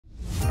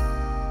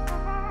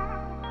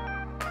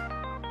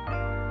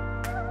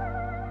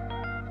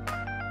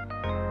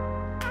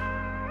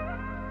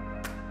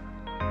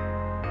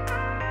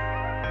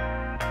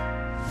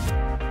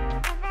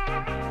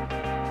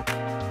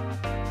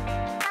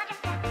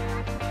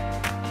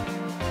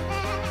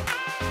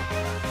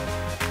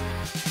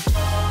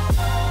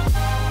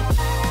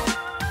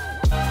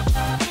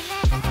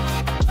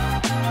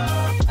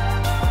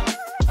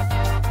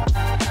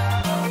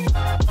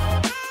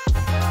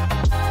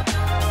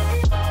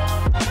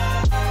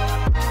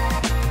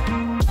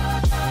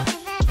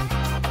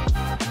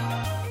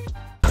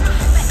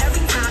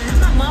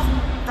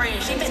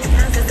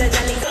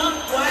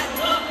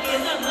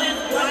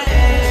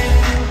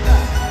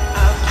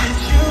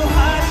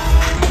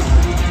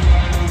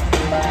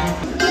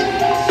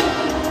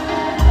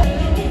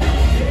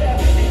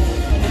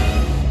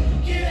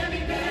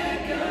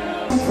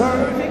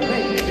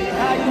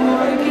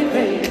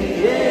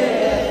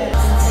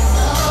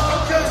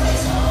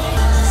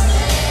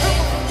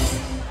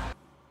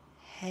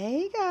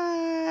Hey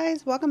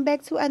guys, welcome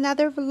back to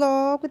another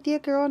vlog with your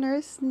girl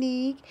Nurse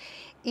Sneak.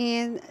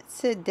 And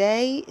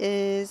today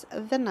is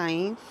the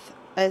 9th.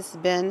 It's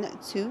been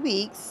 2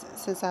 weeks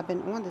since I've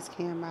been on this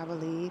camera, I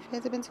believe.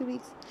 Has it been 2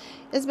 weeks?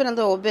 It's been a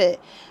little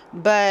bit.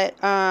 But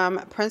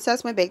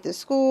Princess went back to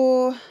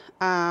school.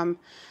 I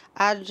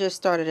just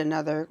started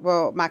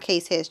my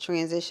case has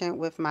transitioned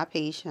with my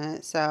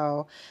patient.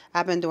 So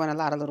I've been doing a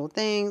lot of little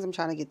things. I'm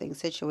trying to get things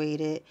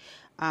situated.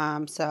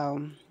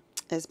 So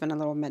it's been a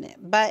little minute.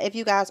 But if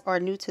you guys are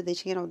new to the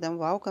channel, then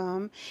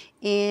welcome.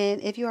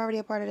 And if you're already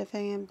a part of the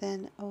fam,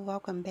 then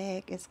welcome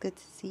back. It's good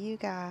to see you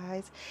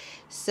guys.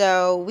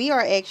 So we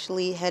are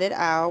actually headed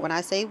out. When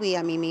I say we,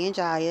 I mean me and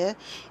Jaya.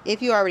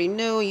 If you already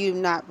knew, you're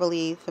not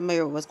really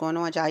familiar with what's going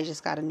on. Jaya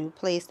just got a new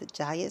place.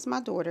 Jaya is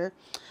my daughter.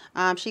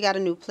 She got a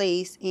new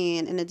place,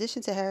 and in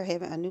addition to her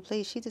having a new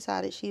place, she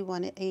decided she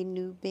wanted a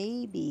new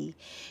baby.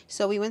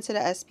 So we went to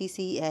the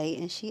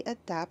SPCA and she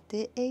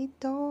adopted a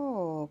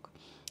dog.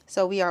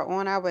 So we are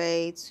on our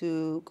way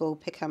to go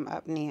pick him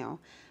up now.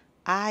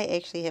 I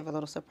actually have a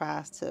little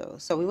surprise too.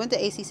 So we went to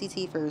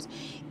ACCT first,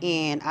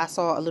 and I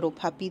saw a little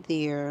puppy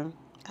there.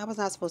 I was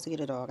not supposed to get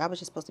a dog. I was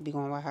just supposed to be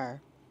going with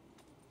her.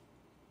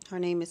 Her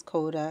name is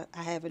Coda.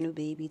 I have a new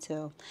baby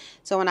too.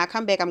 So when I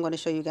come back, I'm going to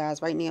show you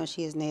guys. Right now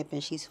she is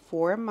napping. She's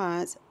 4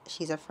 months.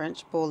 She's a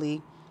French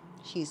bully.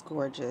 She's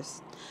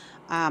gorgeous.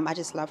 I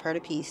just love her to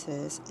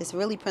pieces. It's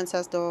really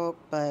Princess dog,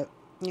 but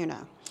you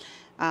know.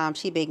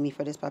 She begged me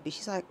for this puppy.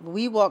 She's like,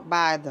 we walked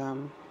by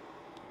them.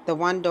 The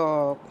one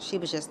dog, she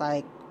was just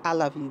like, I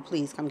love you.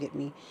 Please come get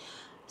me.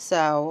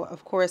 So,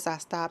 of course, I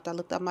stopped. I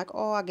looked up. I'm like,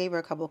 oh, I gave her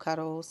a couple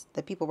cuddles.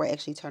 The people were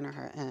actually turning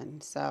her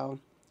in. So,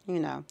 you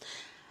know.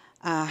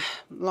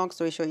 Long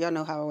story short, y'all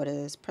know how it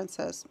is.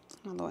 Princess,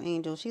 my little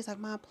angel. She's like,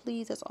 Mom,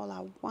 please. That's all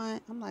I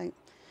want. I'm like,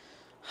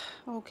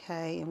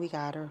 okay. And we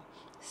got her.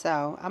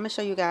 So, I'm going to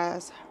show you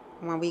guys.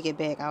 When we get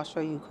back, I'll show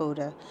you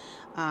Coda.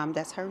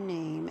 That's her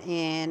name.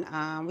 And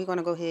we're going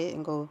to go ahead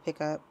and go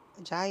pick up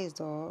Jaya's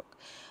dog.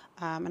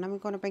 And I'm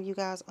going to bring you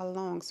guys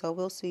along. So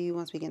we'll see you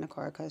once we get in the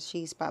car, because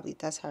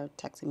that's her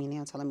texting me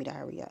now telling me to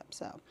hurry up.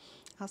 So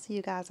I'll see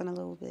you guys in a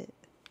little bit.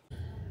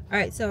 All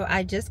right, so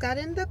I just got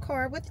in the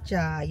car with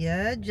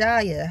Jaya.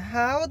 Jaya,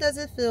 how does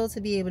it feel to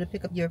be able to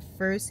pick up your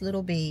first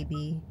little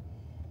baby?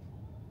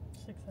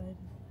 She's excited.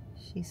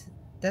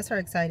 That's her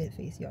excited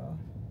face, y'all.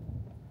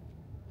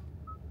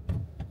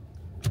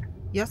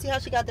 Y'all see how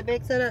she got the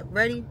bag set up?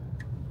 Ready?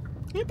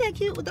 Ain't that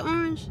cute with the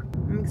orange?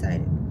 I'm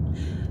excited.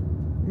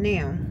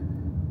 Now,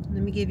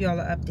 let me give y'all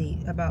an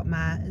update about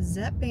my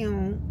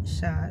Zepbound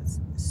shots.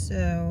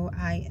 So,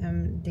 I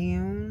am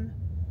down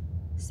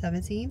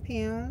 17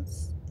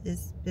 pounds.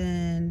 This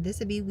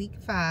will be week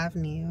 5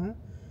 now.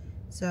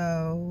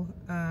 So,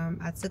 I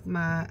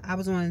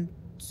was on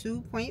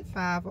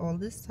 2.5 all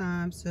this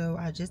time. So,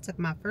 I just took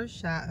my first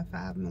shot of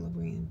 5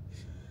 milligrams.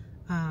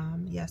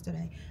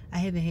 Yesterday. I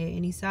haven't had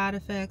any side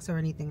effects or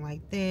anything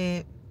like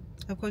that.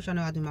 Of course, y'all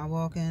know I do my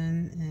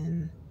walking,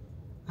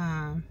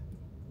 and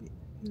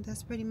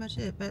that's pretty much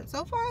it. But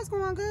so far, it's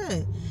going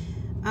good.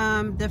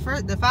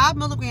 The 5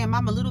 milligram,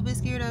 I'm a little bit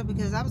scared of,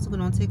 because I was looking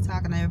on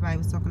TikTok and everybody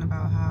was talking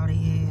about how they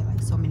had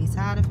like so many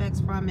side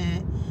effects from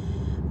it.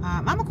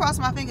 I'm gonna cross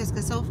my fingers,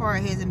 because so far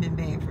it hasn't been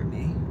bad for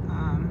me.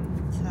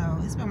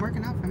 So it's been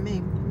working out for me. I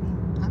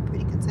mean, I'm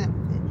pretty content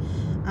with it.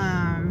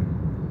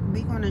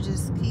 We're gonna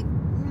just keep,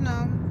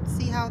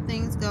 see how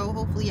things go.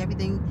 Hopefully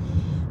everything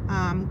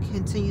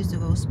continues to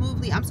go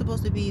smoothly. I'm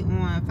supposed to be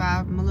on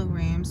 5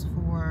 milligrams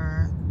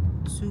for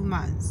 2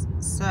 months,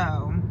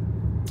 so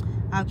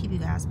I'll keep you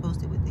guys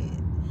posted with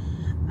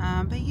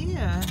that. But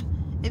yeah,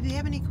 if you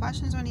have any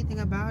questions or anything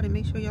about it,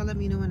 make sure y'all let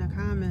me know in the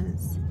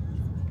comments.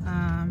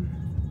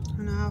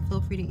 I'll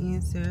feel free to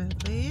answer.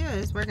 But yeah,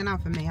 it's working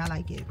out for me. I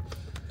like it.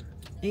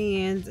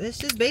 And it's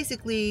just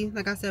basically,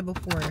 like I said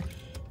before,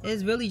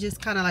 it's really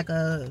just kind of like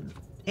a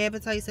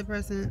appetite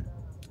suppressant.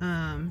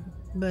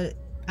 But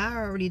I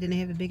already didn't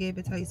have a big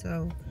appetite,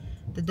 so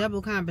the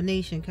double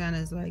combination kind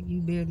of is like you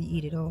barely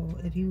eat it all.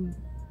 If you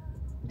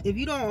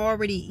don't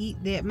already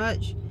eat that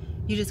much,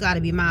 you just got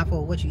to be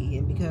mindful of what you're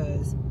eating,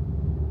 because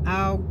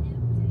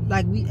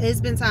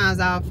it's been times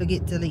I'll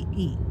forget to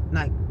eat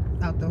like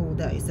out the whole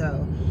day.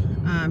 So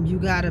you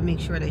got to make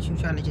sure that you're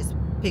trying to just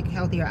pick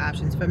healthier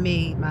options. For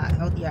me, my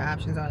healthier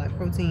options are like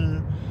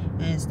protein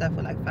and stuff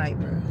with like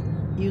fiber.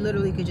 You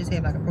literally could just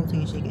have like a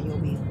protein shake and you'll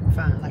be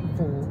fine, like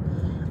full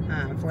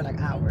for like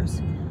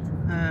hours.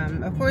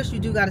 Of course, you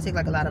do got to take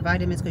like a lot of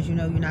vitamins, because you're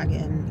not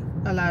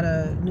getting a lot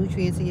of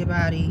nutrients in your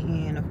body,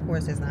 and of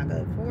course it's not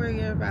good for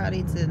your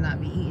body to not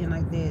be eating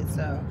like that.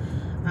 So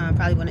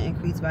probably want to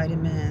increase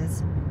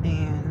vitamins,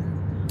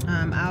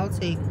 and I'll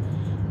take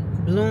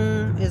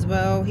Bloom as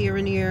well here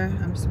and there.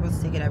 I'm supposed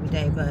to take it every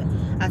day, but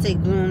I take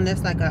Bloom.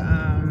 That's like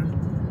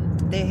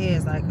that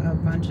has like a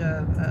bunch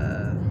of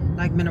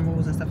like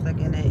minerals and stuff like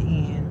in it,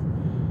 and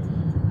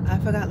I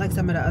forgot like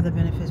some of the other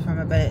benefits from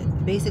it,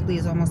 but basically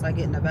it's almost like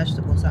getting a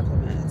vegetable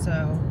supplement.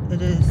 So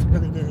it is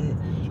really good,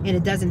 and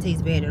it doesn't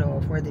taste bad at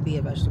all for it to be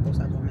a vegetable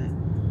supplement.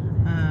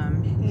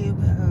 And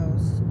what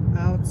else?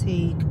 I'll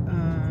take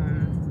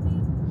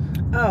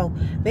Oh,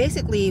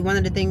 basically one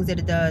of the things that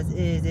it does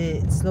is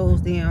it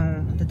slows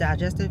down the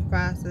digestive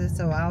process.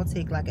 So I'll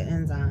take like an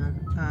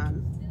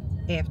enzyme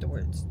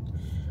afterwards.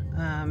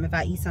 If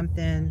I eat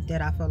something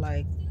that I feel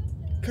like,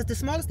 because the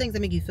smallest things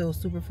that make you feel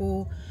super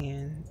full,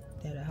 and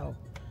that'll help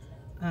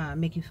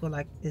make you feel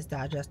like it's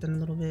digesting a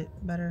little bit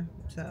better.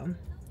 So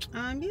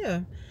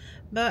yeah,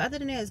 but other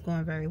than that, it's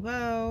going very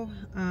well.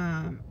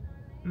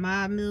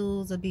 My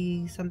meals will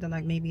be something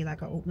like maybe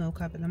like an oatmeal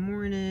cup in the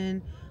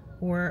morning,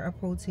 or a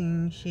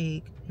protein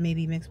shake,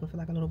 maybe mixed with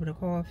like a little bit of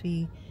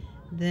coffee.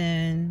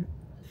 Then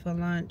for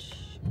lunch,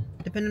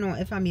 depending on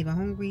if I'm even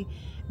hungry,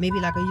 maybe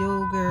like a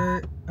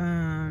yogurt,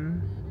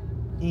 and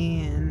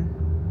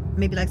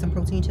maybe like some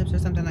protein chips or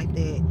something like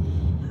that.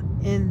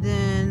 And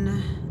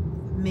then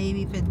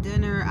maybe for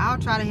dinner, I'll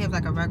try to have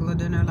like a regular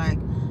dinner. Like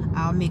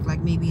I'll make like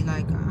maybe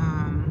like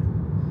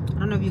I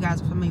don't know if you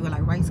guys are familiar with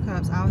like rice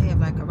cups. I'll have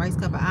like a rice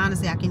cup, but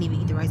honestly I can't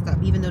even eat the rice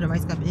cup. Even though the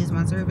rice cup is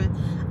one serving,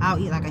 I'll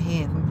eat like a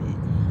half of it.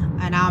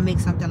 And I'll make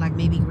something like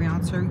maybe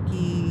ground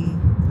turkey,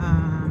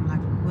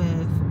 like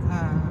with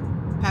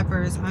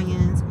peppers,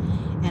 onions,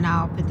 and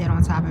I'll put that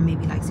on top and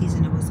maybe like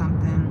season it with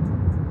something.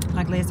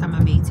 Like last time I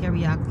made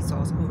teriyaki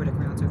sauce over the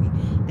ground turkey.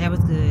 That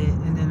was good.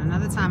 And then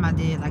another time I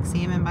did like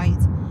salmon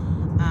bites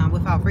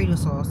with Alfredo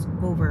sauce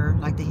over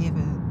like the half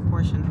a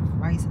portion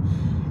of rice.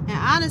 And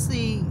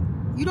honestly,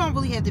 you don't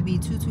really have to be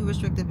too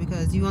restrictive,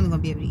 because you're only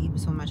going to be able to eat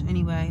so much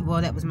anyway.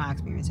 Well, that was my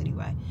experience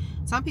anyway.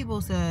 Some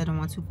people said on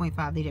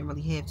 2.5 they didn't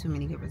really have too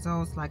many good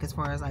results, like as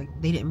far as like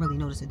they didn't really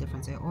notice a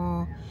difference at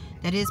all.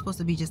 That is supposed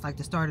to be just like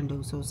the starting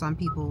dose, so some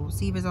people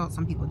see results,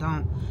 some people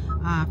don't.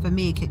 For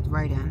me, it kicked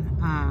right in.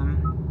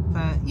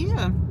 But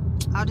yeah,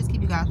 I'll just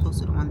keep you guys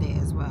posted on that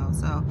as well.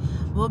 So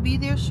we'll be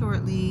there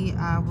shortly.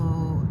 I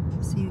will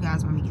see you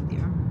guys when we get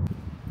there.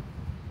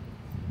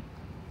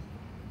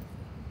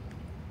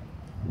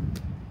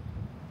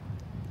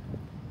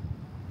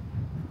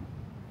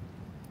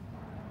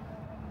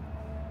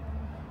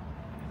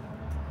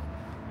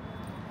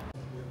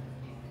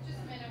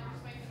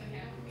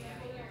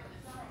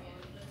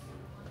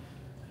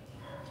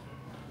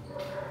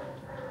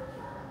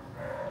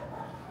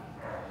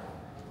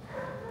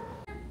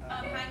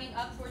 Hanging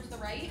up towards the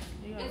right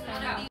is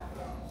one of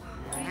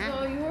These are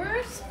all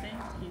yours. Thank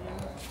you.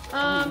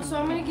 So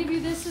I'm gonna give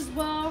you this as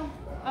well,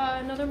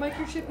 another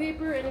microchip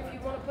paper, and if you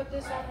want to put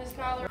this on his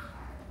collar.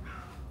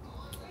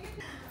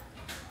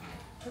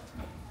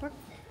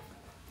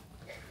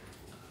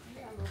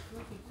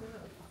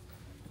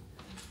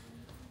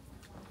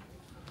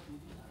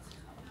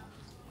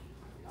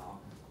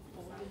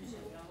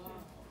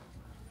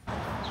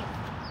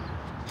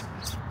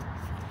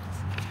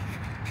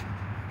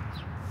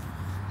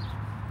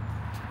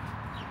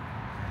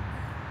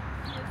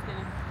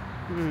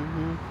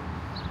 Mm-hmm.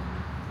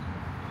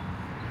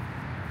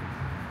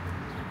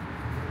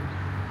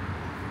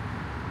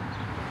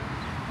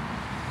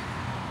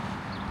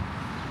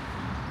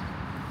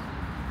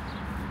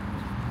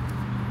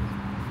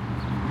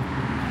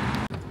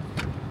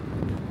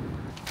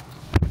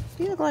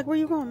 You look like, where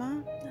you going,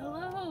 Mom?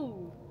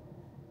 Hello.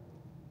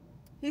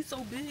 He's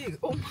so big.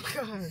 Oh my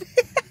god.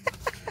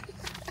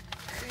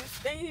 He's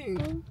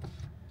staying.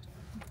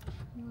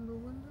 In the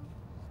window.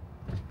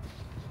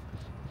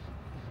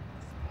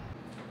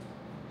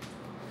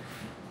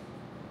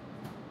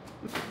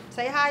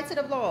 Say hi to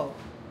the vlog.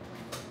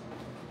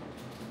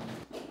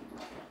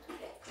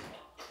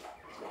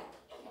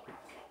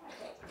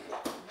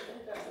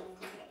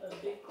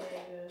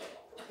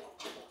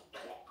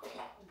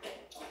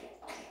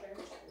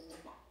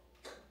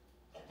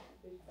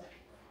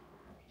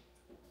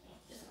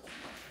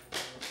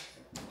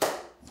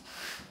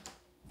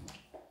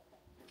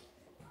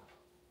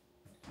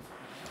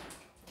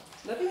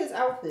 Look at his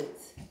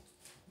outfits.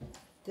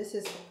 This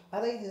is, I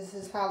think this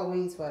is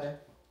Halloween sweater.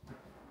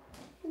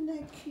 Isn't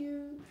that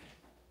cute?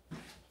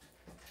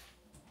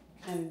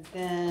 And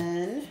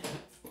then, isn't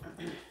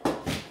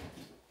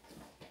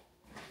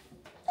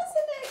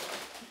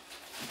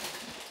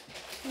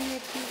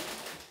that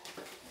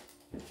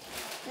cute?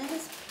 And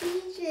his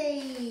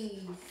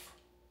PJs.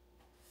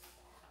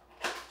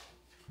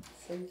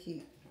 So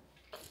cute.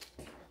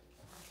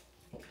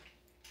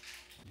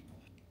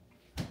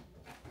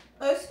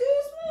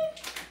 Excuse me?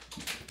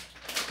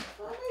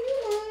 What are you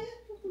doing?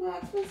 My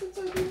expensive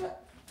turkey.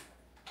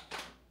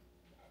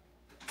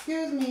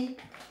 Excuse me.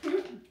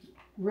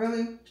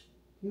 Really?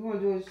 You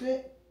want to do a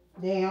sit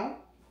down?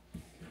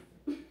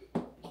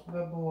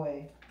 Good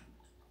boy.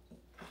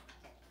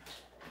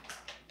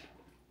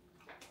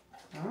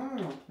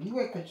 Oh, you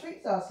wait for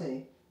treats, I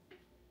see.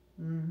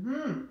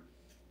 Mm-hmm.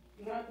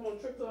 You're not going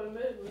to trick on the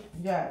bed.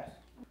 Yes.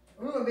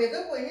 We're going to be a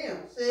good boy now.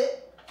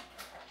 Sit.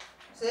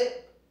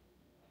 Sit.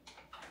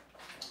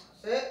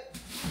 Sit.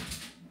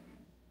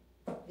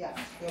 Yes,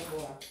 good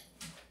boy.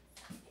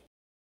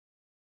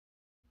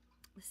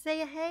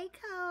 Say hey,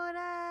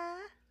 Coda.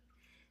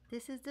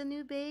 This is the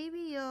new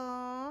baby,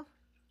 y'all.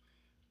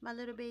 My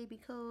little baby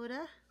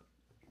Coda.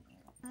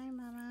 Hi,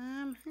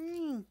 Mom.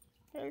 Hey.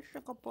 Hey,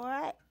 sugar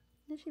boy.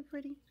 Isn't she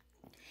pretty?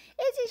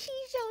 Isn't she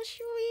so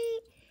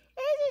sweet?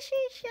 Isn't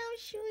she's so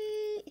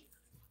sweet.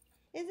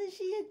 Isn't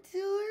she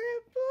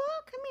adorable?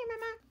 Come here,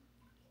 Mama.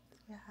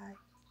 Say hi.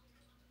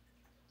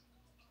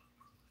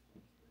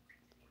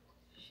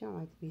 She don't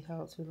like to be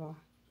held too long.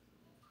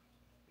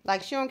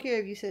 Like, she don't care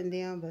if you sitting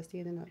down, but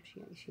standing up,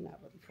 she not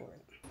really for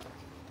it.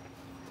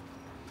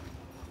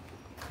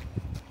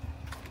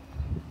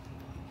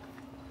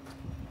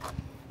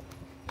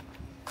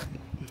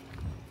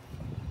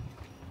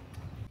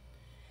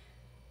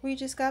 We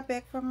just got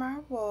back from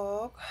our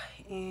walk,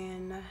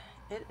 and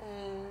it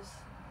is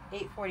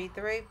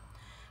 8:43.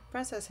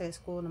 Princess has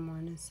school in the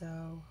morning,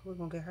 so we're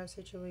gonna get her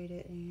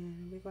situated,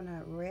 and we're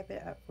gonna wrap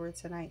it up for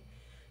tonight.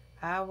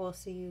 I will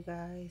see you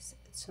guys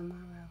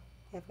tomorrow.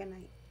 Have a good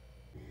night.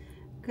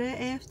 Good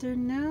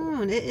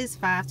afternoon. It is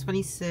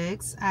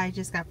 5:26. I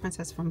just got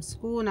Princess from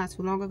school not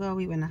too long ago.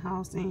 We were in the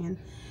house, and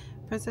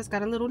Princess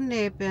got a little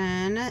nap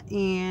in,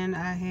 and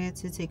I had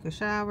to take a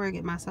shower,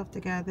 get myself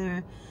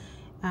together.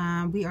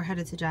 We are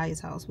headed to Jaya's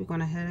house. We're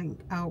going to hang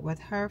out with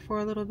her for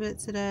a little bit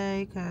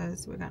today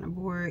because we're kind of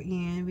bored,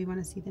 and we want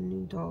to see the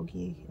new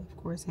doggy. Of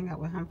course, hang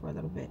out with him for a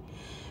little bit.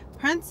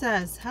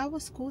 Princess, how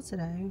was school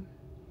today?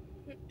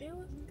 It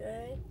was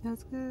good. It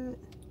was good?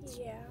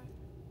 Yeah.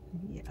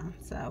 Yeah,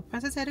 so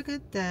Princess had a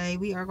good day.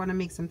 We are going to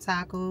make some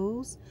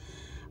tacos.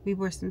 We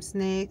brought some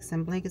snacks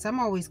and blankets. I'm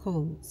always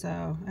cold,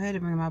 so I had to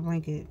bring my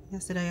blanket.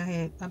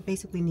 Yesterday I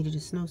basically needed a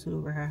snowsuit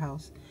over her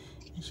house,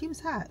 and she was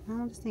hot. I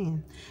don't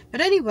understand.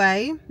 But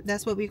anyway,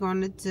 that's what we're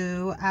going to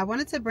do. I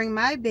wanted to bring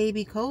my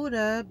baby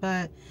Coda,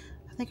 but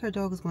I think her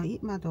dog is going to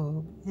eat my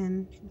dog,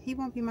 and he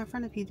won't be my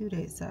friend if he do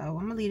that. So I'm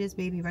going to leave this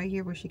baby right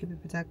here where she can be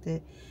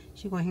protected.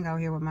 She's going to hang out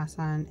here with my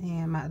son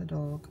and my other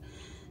dog.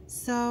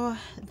 So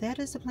that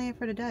is the plan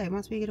for today.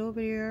 Once we get over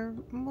here,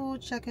 we'll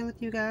check in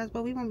with you guys,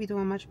 but we won't be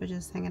doing much but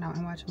just hanging out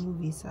and watching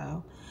movies.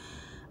 So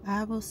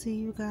I will see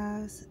you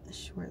guys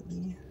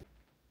shortly.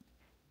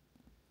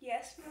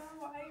 Yes, Mom,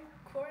 why are you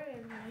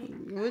recording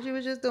me? What you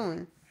was just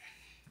doing?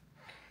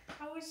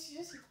 I was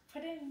just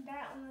putting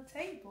that on the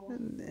table.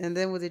 And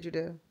then what did you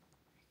do?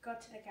 Go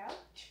to the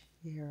couch.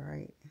 Yeah,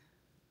 right.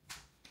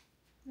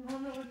 I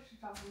don't know what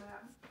you're talking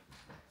about.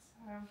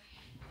 So.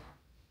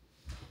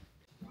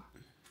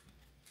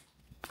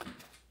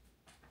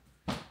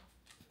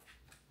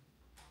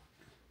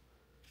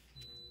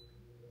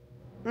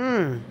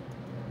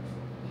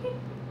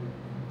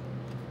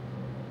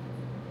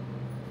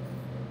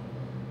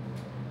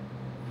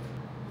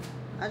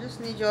 I just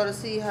need y'all to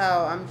see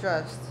how I'm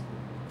dressed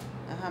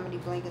and how many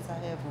blankets I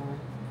have on.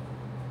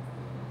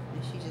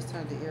 And she just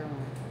turned the air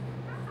on.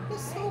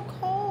 It's so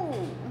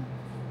cold.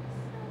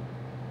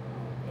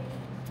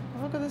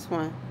 Look at this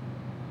one.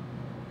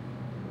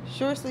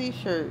 Short sleeve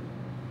shirt.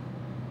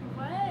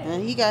 What?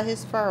 And he got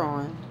his fur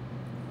on.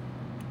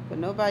 But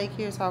nobody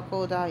cares how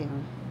cold I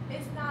am.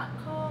 It's not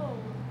cold.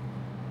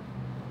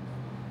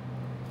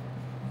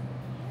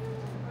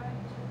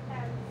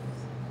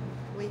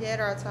 We had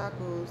our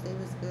tacos. They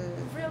was good.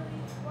 Really?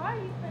 Why are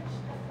you putting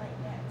stuff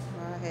like that?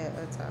 Well, I had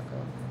a taco.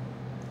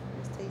 It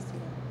was tasty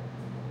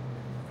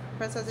though.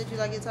 Princess, did you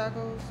like your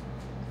tacos?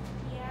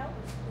 Yeah, it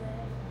was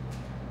good.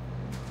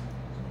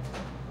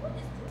 What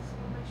is this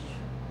on my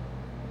shirt?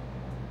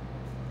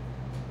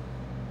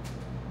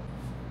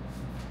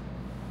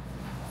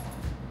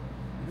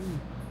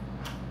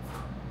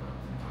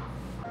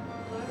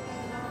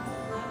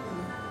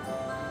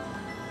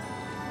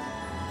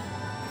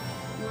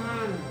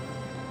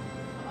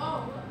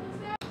 Oh, what was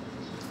that?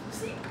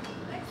 See?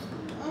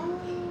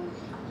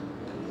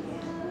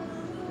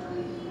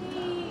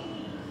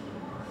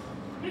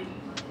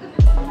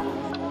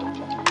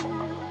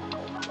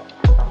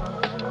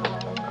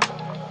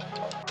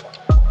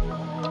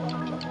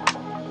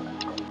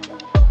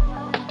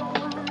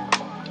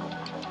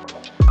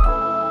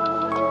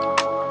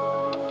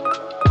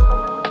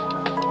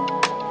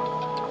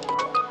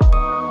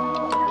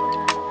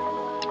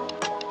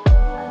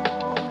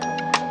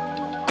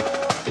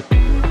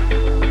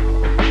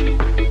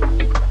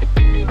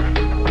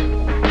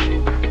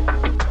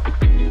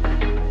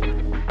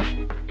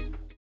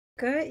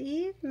 Good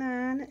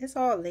evening. It's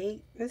all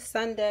late. It's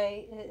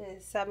Sunday. It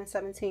is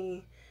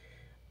 7:17.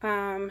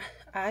 I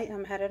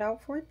am headed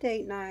out for a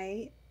date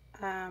night.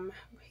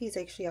 He's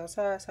actually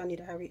outside, so I need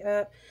to hurry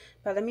up.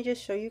 But let me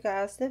just show you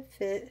guys the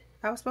fit.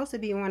 I was supposed to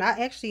be on. I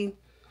actually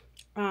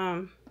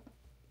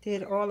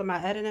did all of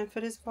my editing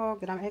for this vlog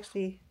that I'm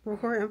actually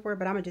recording for,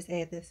 but I'm gonna just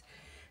add this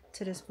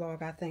to this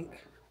vlog, I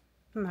think.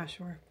 I'm not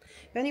sure.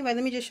 But anyway,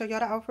 let me just show y'all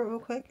the outfit real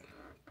quick.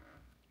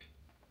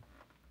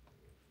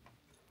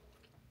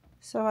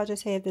 So I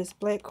just have this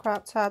black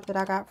crop top that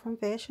I got from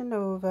Fashion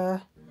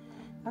Nova.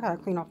 I gotta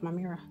clean off my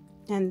mirror.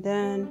 And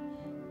then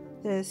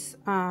this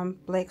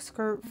black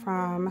skirt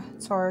from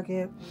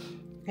Target.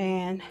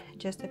 And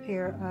just a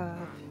pair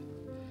of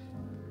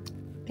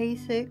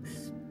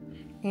basics.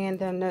 And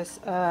then this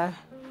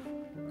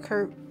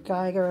Kurt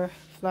Geiger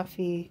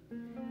fluffy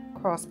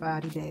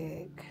crossbody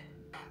bag.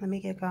 Let me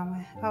get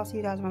going. I'll see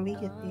you guys when we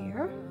get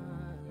there.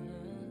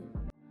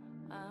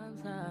 I'm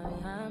sorry,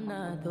 I'm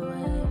not the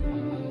way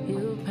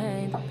you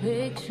paint the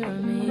picture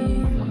of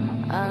me.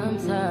 I'm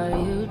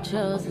sorry you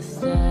chose to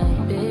stay.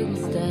 Big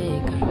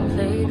mistake, I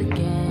played the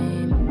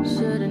game.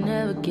 Should've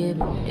never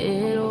given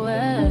it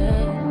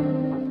away.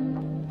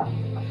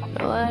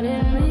 No, I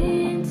didn't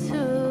mean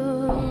to.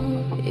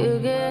 You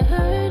get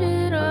hurt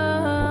at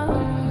all.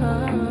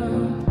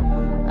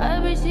 I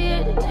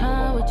appreciate the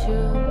time with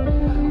you.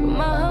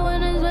 My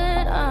heart is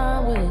when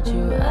I'm with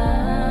you.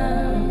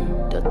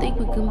 I don't think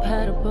we're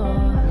compatible.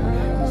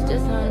 It's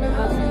just not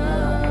impossible.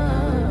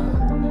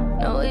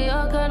 No, we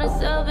all kinda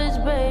selfish,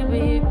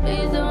 baby.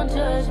 Please don't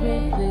judge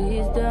me,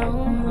 please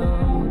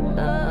don't.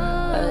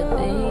 I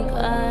think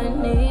I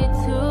need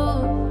to.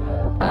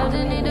 I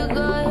just need to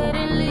go ahead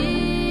and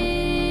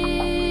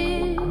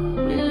leave.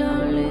 Be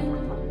lonely.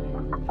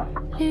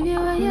 Leave you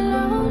where you're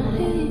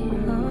lonely.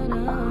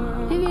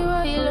 Leave you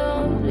where you're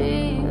lonely.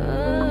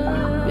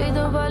 Please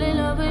don't fall in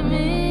love with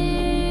me.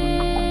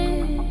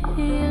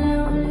 You're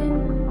lonely.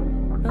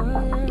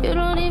 You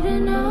don't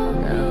even know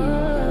me.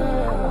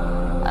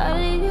 I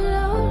leave you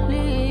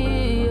lonely.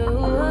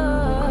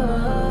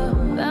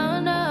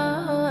 Found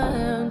out who I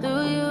am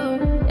through you,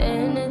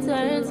 and it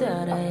turns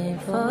out I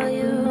ain't for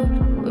you.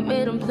 We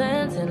made them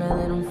plans and I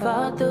let them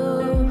fall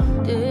through.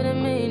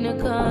 Didn't mean to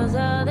cause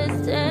all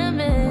this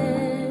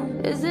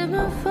damage. Is it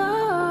my fault?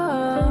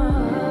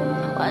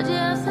 Why'd you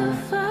have to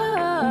fall?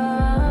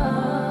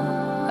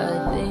 I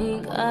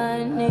think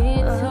I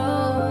need to.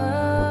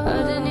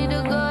 I just need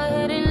to go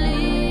ahead and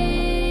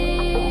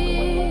leave.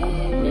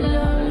 You're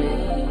lonely.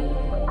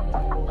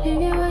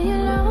 Leave you where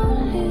you're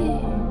lonely.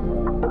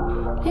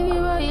 Leave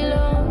you where you're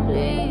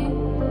lonely.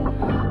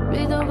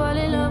 Please don't fall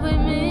in love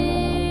with me.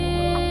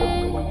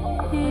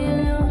 You're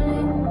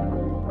lonely.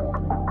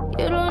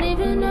 You don't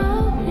even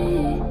know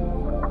me.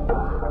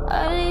 I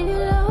leave you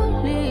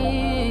lonely.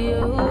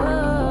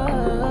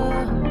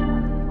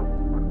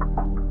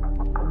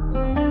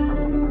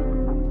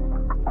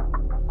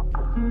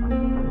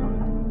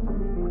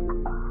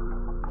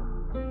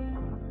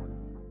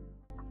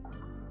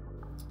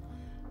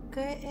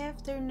 Good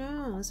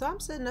afternoon. So I'm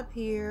sitting up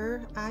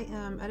here. I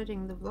am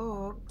editing the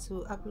vlog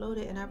to upload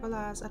it, and I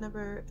realized I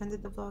never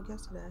ended the vlog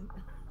yesterday.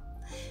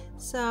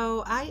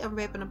 So I am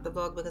wrapping up the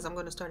vlog because I'm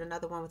going to start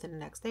another one within the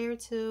next day or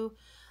two.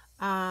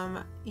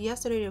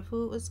 Yesterday the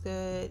food was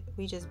good.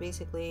 We just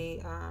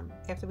basically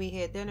after we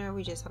had dinner,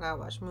 we just hung out,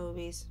 watched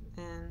movies,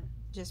 and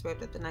just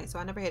wrapped up the night. So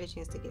I never had a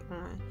chance to get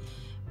on.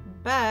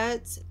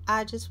 But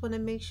I just want to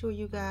make sure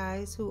you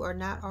guys who are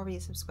not already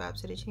subscribed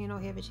to the channel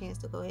have a chance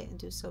to go ahead and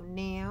do so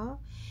now.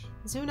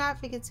 Do not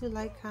forget to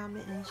like,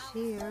 comment, and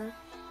share.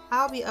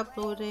 I'll be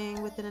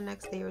uploading within the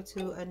next day or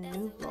two a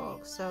new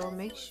vlog, so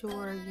make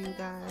sure you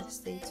guys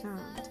stay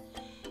tuned.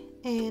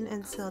 And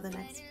until the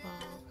next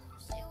vlog.